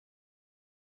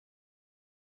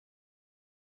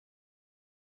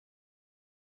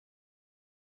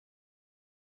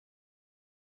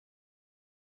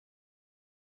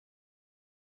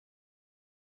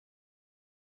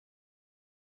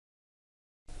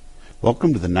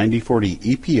Welcome to the 9040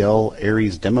 EPL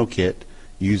Aries demo kit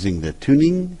using the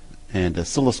tuning and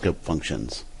oscilloscope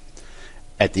functions.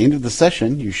 At the end of the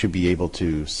session, you should be able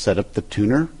to set up the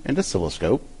tuner and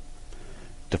oscilloscope,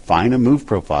 define a move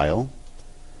profile,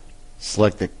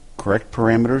 select the correct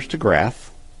parameters to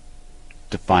graph,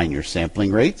 define your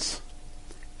sampling rates,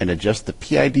 and adjust the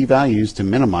PID values to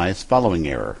minimize following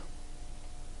error.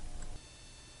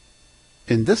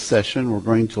 In this session, we're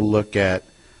going to look at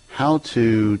how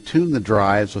to tune the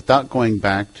drives without going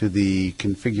back to the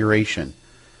configuration.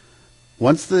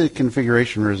 Once the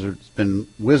configuration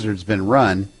wizard's been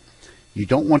run, you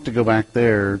don't want to go back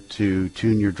there to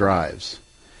tune your drives.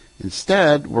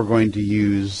 Instead, we're going to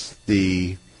use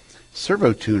the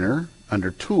Servo Tuner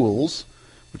under Tools,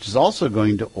 which is also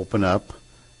going to open up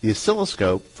the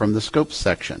oscilloscope from the Scopes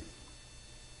section.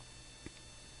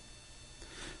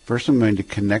 First, I'm going to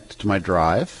connect to my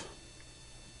drive.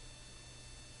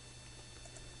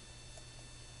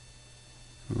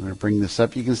 I'm going to bring this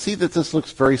up. You can see that this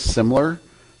looks very similar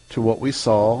to what we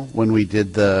saw when we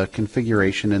did the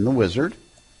configuration in the wizard.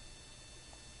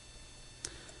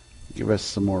 Give us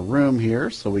some more room here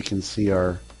so we can see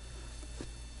our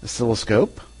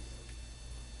oscilloscope.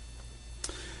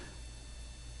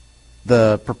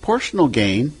 The proportional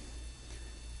gain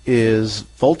is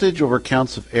voltage over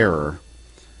counts of error.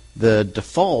 The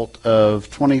default of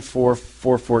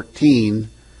 24414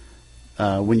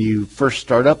 when you first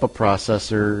start up a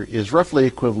processor is roughly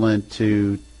equivalent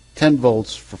to 10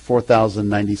 volts for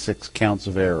 4,096 counts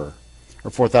of error, or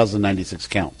 4,096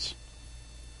 counts.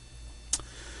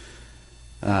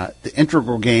 The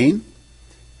integral gain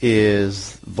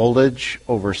is voltage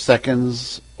over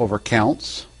seconds over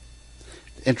counts.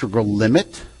 The integral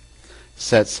limit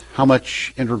sets how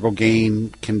much integral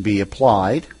gain can be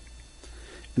applied.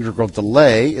 Integral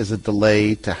delay is a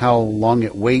delay to how long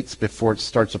it waits before it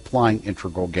starts applying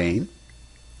integral gain.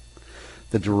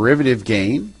 The derivative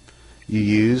gain you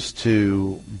use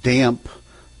to damp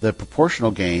the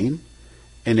proportional gain,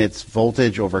 and it's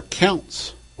voltage over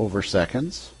counts over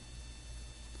seconds.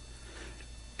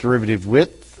 Derivative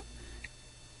width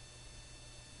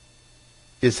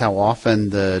is how often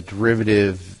the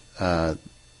derivative is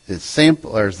the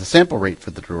sample rate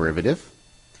for the derivative.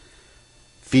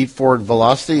 Feed-forward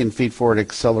velocity and feed-forward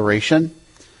acceleration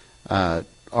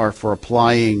are for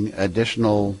applying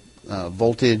additional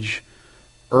voltage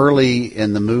early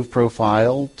in the move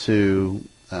profile to,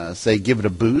 say, give it a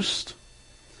boost.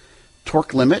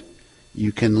 Torque limit,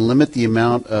 you can limit the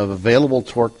amount of available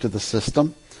torque to the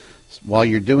system. While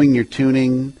you're doing your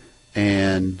tuning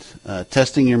and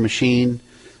testing your machine,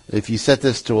 if you set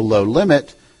this to a low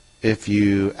limit, if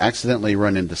you accidentally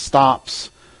run into stops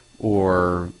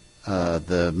or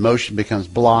the motion becomes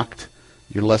blocked,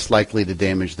 you're less likely to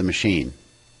damage the machine.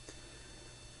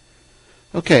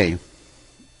 Okay,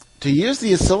 to use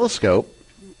the oscilloscope,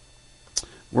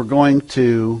 we're going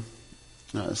to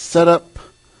set up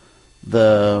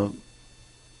the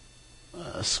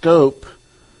scope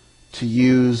to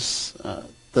use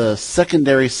the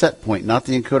secondary set point, not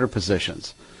the encoder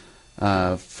positions.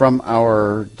 From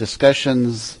our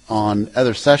discussions on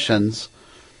other sessions,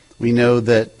 we know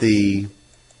that the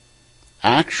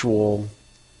actual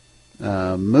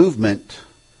movement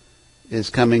is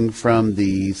coming from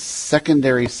the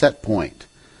secondary set point.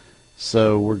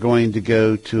 So we're going to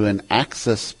go to an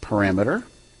axis parameter,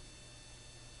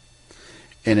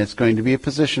 and it's going to be a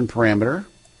position parameter,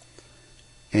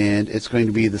 and it's going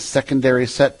to be the secondary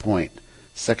set point.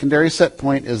 Secondary set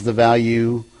point is the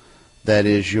value that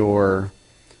is your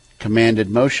commanded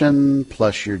motion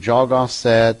plus your jog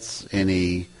offsets,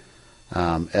 any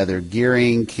other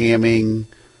gearing, camming,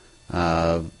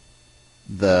 the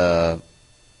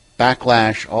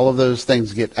backlash, all of those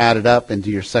things get added up into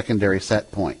your secondary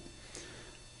set point.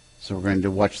 So we're going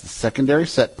to watch the secondary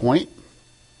set point,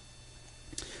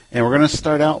 and we're going to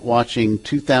start out watching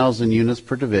 2,000 units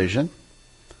per division.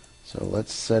 So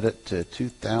let's set it to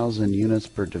 2,000 units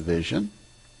per division.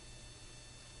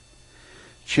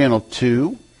 Channel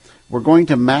 2, we're going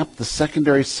to map the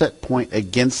secondary set point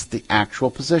against the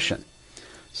actual position.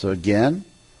 So again,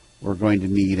 we're going to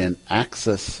need an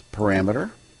axis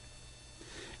parameter,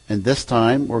 and this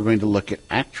time we're going to look at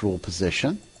actual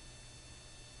position.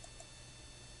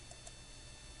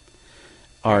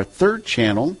 Our third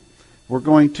channel, we're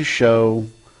going to show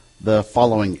the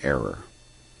following error.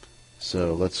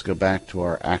 So let's go back to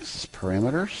our axis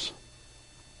parameters,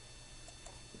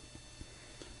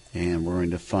 and we're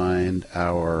going to find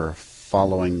our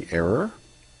following error.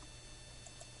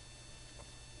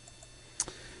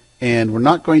 And we're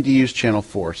not going to use channel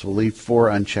 4, so we'll leave 4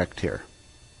 unchecked here.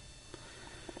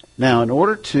 Now, in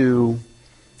order to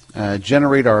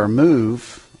generate our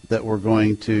move that we're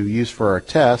going to use for our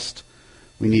test,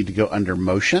 we need to go under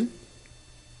Motion.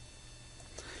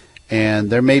 And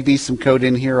there may be some code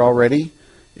in here already.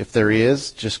 If there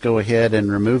is, just go ahead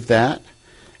and remove that.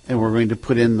 And we're going to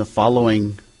put in the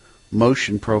following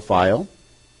motion profile.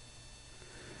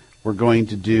 We're going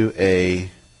to do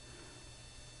a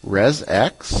res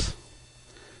X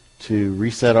to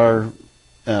reset our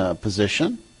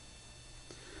position.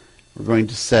 We're going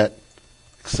to set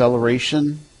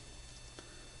acceleration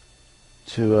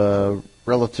to a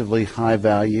relatively high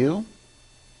value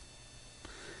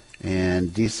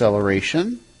and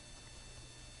deceleration.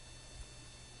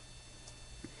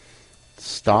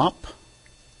 Stop.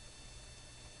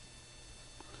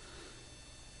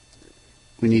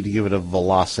 We need to give it a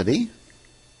velocity.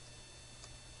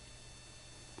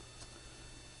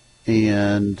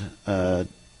 And then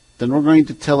we're going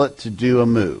to tell it to do a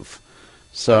move.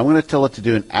 So I'm going to tell it to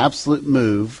do an absolute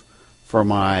move for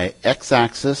my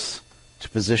x-axis to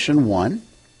position 1.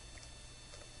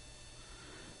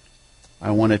 I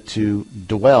want it to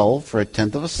dwell for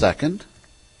 1/10 of a second.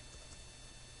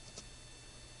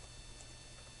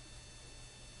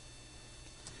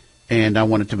 And I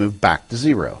want it to move back to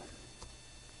 0.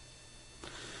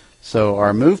 So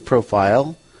our move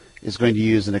profile is going to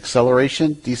use an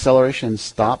acceleration, deceleration, and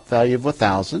stop value of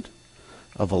 1,000,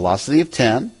 a velocity of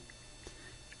 10.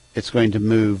 It's going to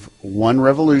move 1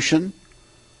 revolution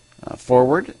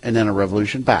forward and then a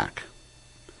revolution back.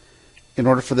 In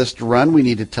order for this to run, we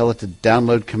need to tell it to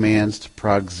download commands to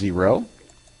prog 0.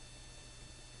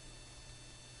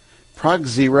 Prog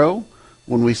 0,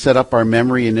 when we set up our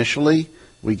memory initially,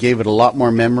 we gave it a lot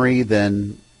more memory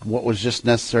than what was just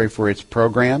necessary for its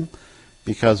program,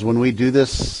 because when we do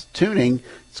this tuning,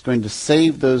 it's going to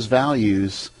save those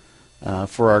values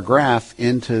for our graph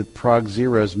into prog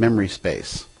 0's memory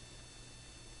space.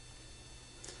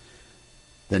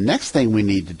 The next thing we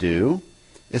need to do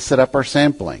is set up our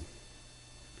sampling.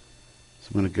 So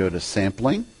I'm going to go to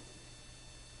Sampling.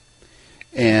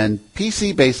 And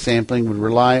PC-based sampling would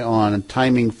rely on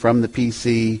timing from the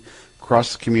PC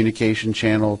across the communication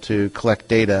channel to collect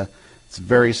data. It's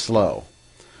very slow.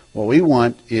 What we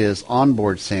want is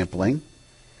onboard sampling,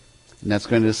 and that's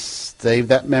going to save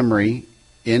that memory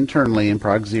internally in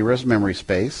prog 0's memory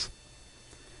space.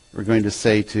 We're going to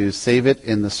say to save it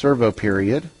in the servo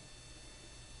period.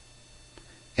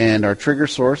 And our trigger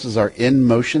source is our in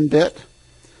motion bit.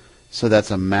 So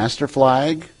that's a master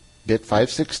flag, bit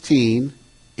 516,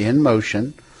 in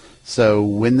motion. So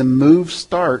when the move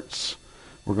starts,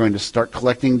 we're going to start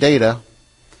collecting data.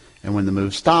 And when the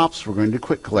move stops, we're going to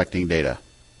quit collecting data.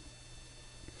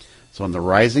 So on the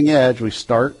rising edge, we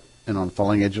start, and on the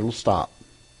falling edge, it'll stop.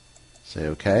 Say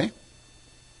OK.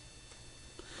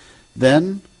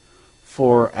 Then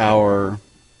for our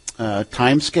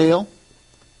time scale,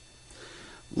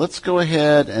 let's go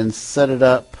ahead and set it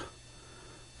up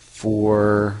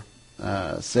for,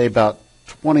 say, about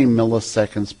 20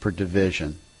 milliseconds per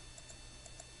division.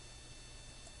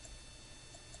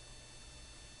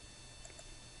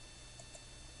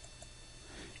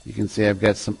 You can see I've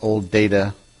got some old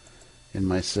data in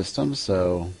my system,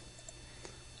 so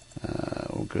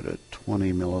we'll go to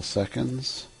 20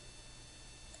 milliseconds.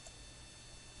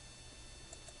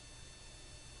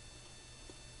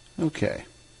 Okay.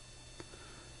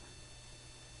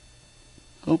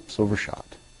 Oops, overshot.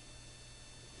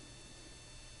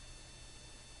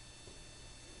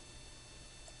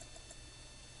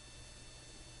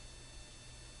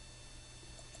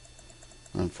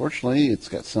 Unfortunately, it's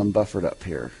got some buffered up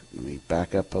here. Let me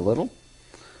back up a little.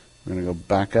 We're going to go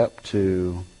back up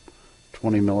to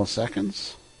 20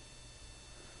 milliseconds.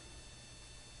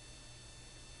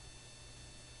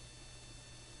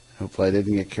 Hopefully I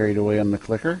didn't get carried away on the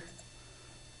clicker.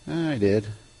 I did.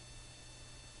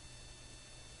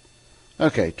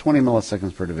 Okay, 20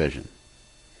 milliseconds per division.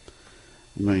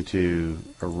 I'm going to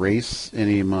erase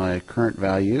any of my current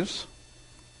values.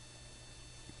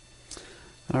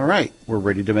 All right, we're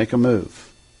ready to make a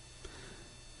move.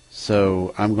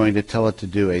 So I'm going to tell it to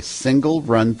do a single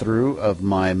run through of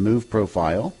my move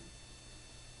profile.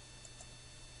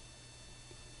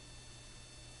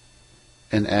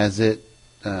 And as it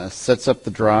sets up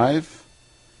the drive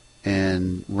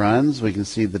and runs, we can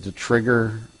see that the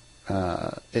trigger,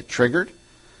 it triggered.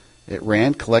 It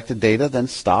ran, collected data, then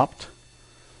stopped.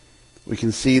 We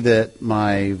can see that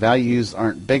my values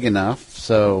aren't big enough,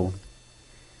 so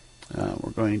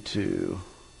we're going to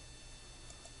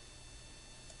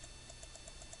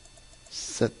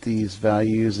set these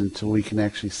values until we can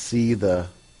actually see the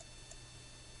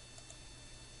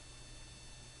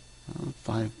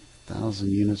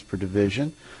 5,000 units per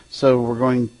division. So we're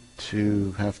going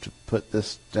to have to put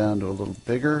this down to a little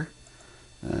bigger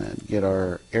and get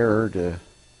our error to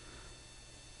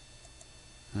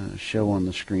show on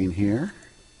the screen here.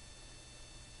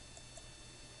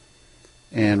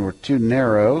 And we're too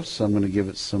narrow, so I'm going to give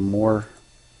it some more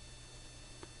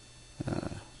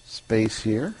space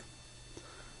here.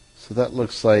 So that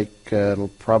looks like it'll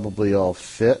probably all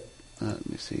fit. Let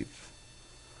me see if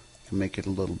I can make it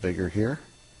a little bigger here.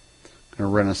 I'm going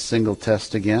to run a single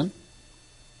test again.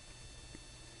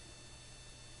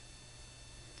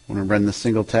 When I run the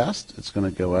single test, it's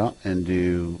going to go out and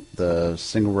do the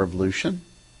single revolution.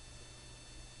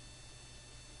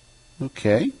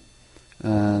 Okay,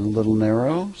 a little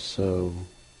narrow, so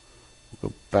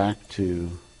we'll go back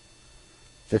to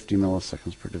 50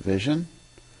 milliseconds per division,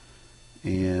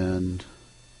 and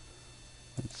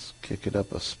let's kick it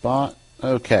up a spot.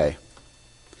 Okay,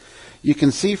 you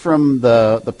can see from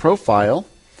the profile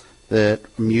that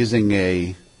I'm using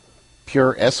a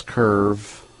pure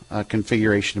S-curve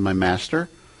configuration in my master,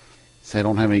 so I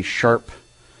don't have any sharp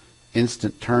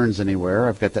instant turns anywhere.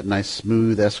 I've got that nice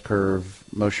smooth S-curve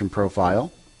motion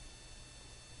profile.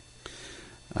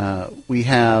 We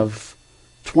have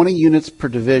 20 units per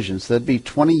division, so that'd be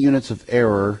 20 units of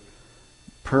error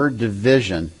per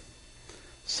division.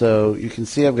 So you can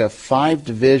see I've got 5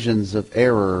 divisions of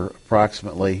error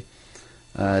approximately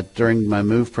during my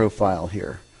move profile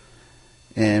here.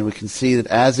 And we can see that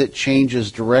as it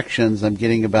changes directions, I'm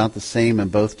getting about the same in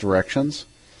both directions.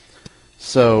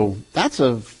 So that's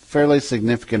a fairly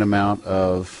significant amount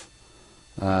of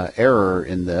error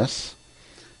in this.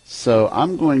 So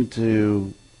I'm going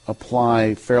to apply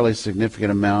a fairly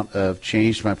significant amount of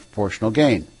change to my proportional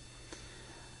gain.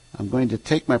 I'm going to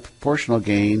take my proportional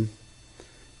gain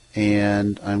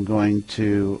and I'm going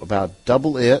to about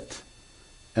double it,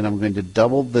 and I'm going to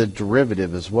double the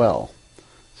derivative as well.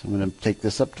 So I'm going to take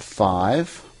this up to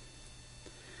 5,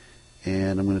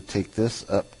 and I'm going to take this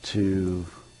up to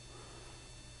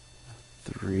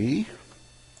 3.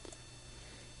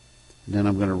 And then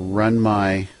I'm going to run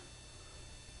my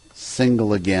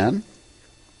single again,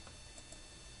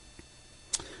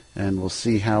 and we'll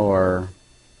see how our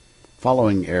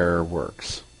following error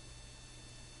works.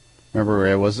 Remember,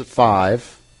 I was at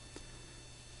 5,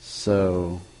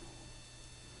 so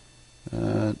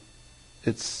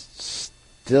it's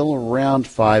still around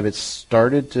 5. It's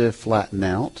started to flatten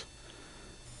out.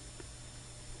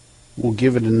 We'll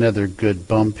give it another good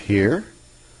bump here.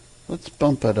 Let's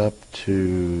bump it up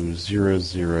to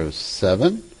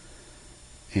 0.007,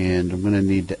 and I'm going to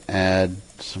need to add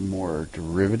some more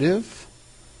derivative.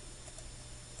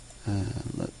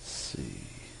 Let's see.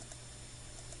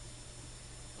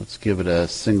 Let's give it a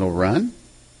single run.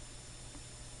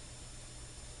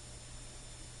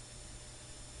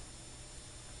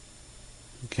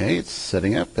 Okay, it's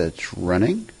setting up, it's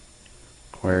running.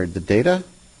 Acquired the data.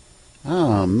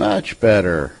 Oh, much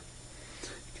better. You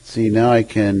can see now I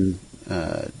can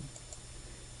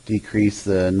decrease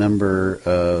the number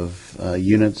of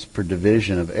units per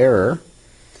division of error.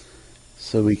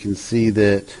 So we can see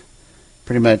that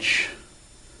pretty much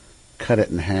cut it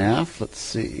in half. Let's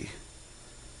see.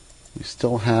 We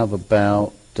still have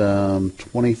about 30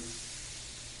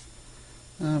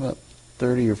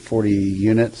 or 40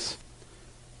 units.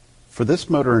 For this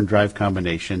motor and drive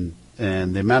combination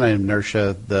and the amount of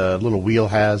inertia the little wheel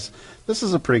has, this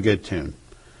is a pretty good tune.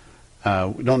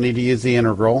 We don't need to use the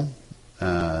integral.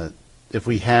 If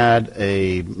we had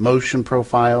a motion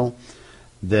profile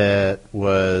that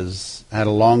had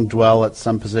a long dwell at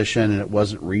some position and it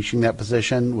wasn't reaching that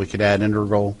position, we could add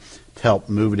integral to help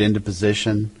move it into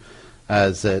position.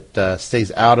 As it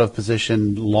stays out of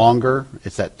position longer,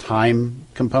 it's that time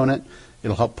component,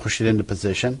 it'll help push it into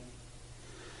position.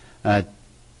 The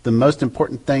most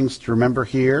important things to remember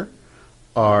here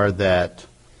are that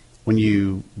when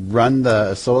you run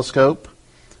the oscilloscope,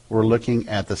 we're looking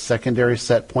at the secondary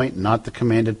set point, not the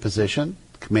commanded position.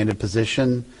 The commanded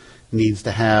position needs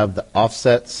to have the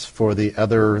offsets for the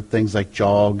other things like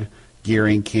jog,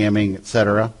 gearing, camming,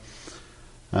 etc.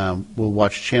 We'll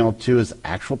watch channel 2 as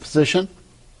actual position.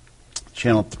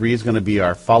 Channel 3 is going to be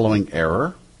our following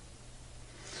error.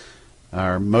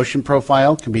 Our motion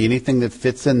profile can be anything that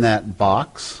fits in that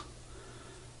box.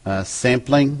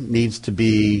 Sampling needs to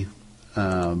be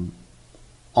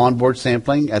onboard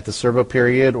sampling at the servo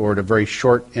period or at a very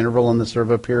short interval in the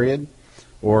servo period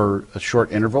or a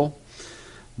short interval.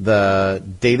 The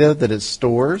data that it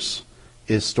stores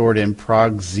is stored in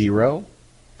prog 0.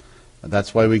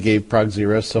 That's why we gave prog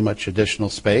 0 so much additional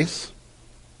space.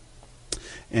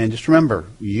 And just remember,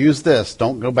 use this.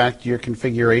 Don't go back to your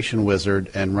configuration wizard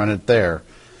and run it there.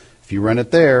 If you run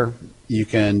it there, you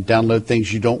can download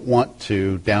things you don't want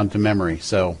to down to memory.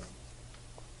 So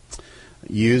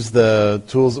use the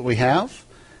tools that we have,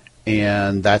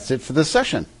 and that's it for this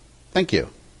session. Thank you.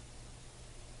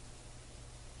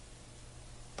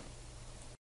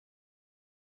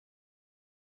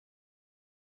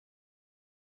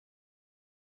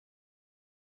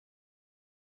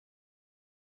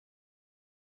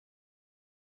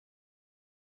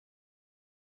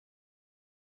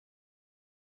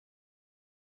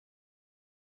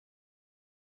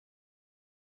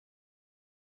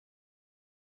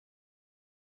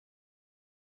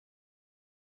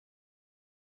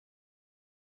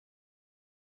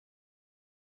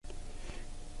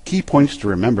 Key points to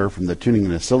remember from the tuning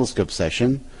and oscilloscope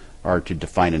session are to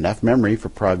define enough memory for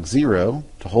prog 0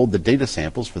 to hold the data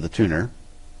samples for the tuner.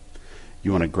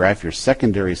 You want to graph your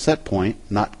secondary set point,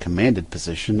 not commanded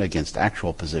position, against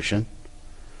actual position.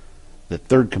 The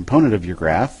third component of your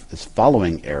graph is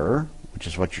following error, which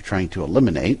is what you're trying to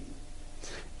eliminate.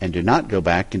 And do not go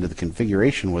back into the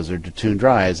configuration wizard to tune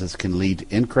drives, as can lead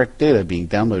to incorrect data being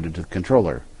downloaded to the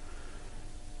controller.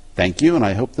 Thank you, and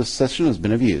I hope this session has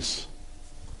been of use.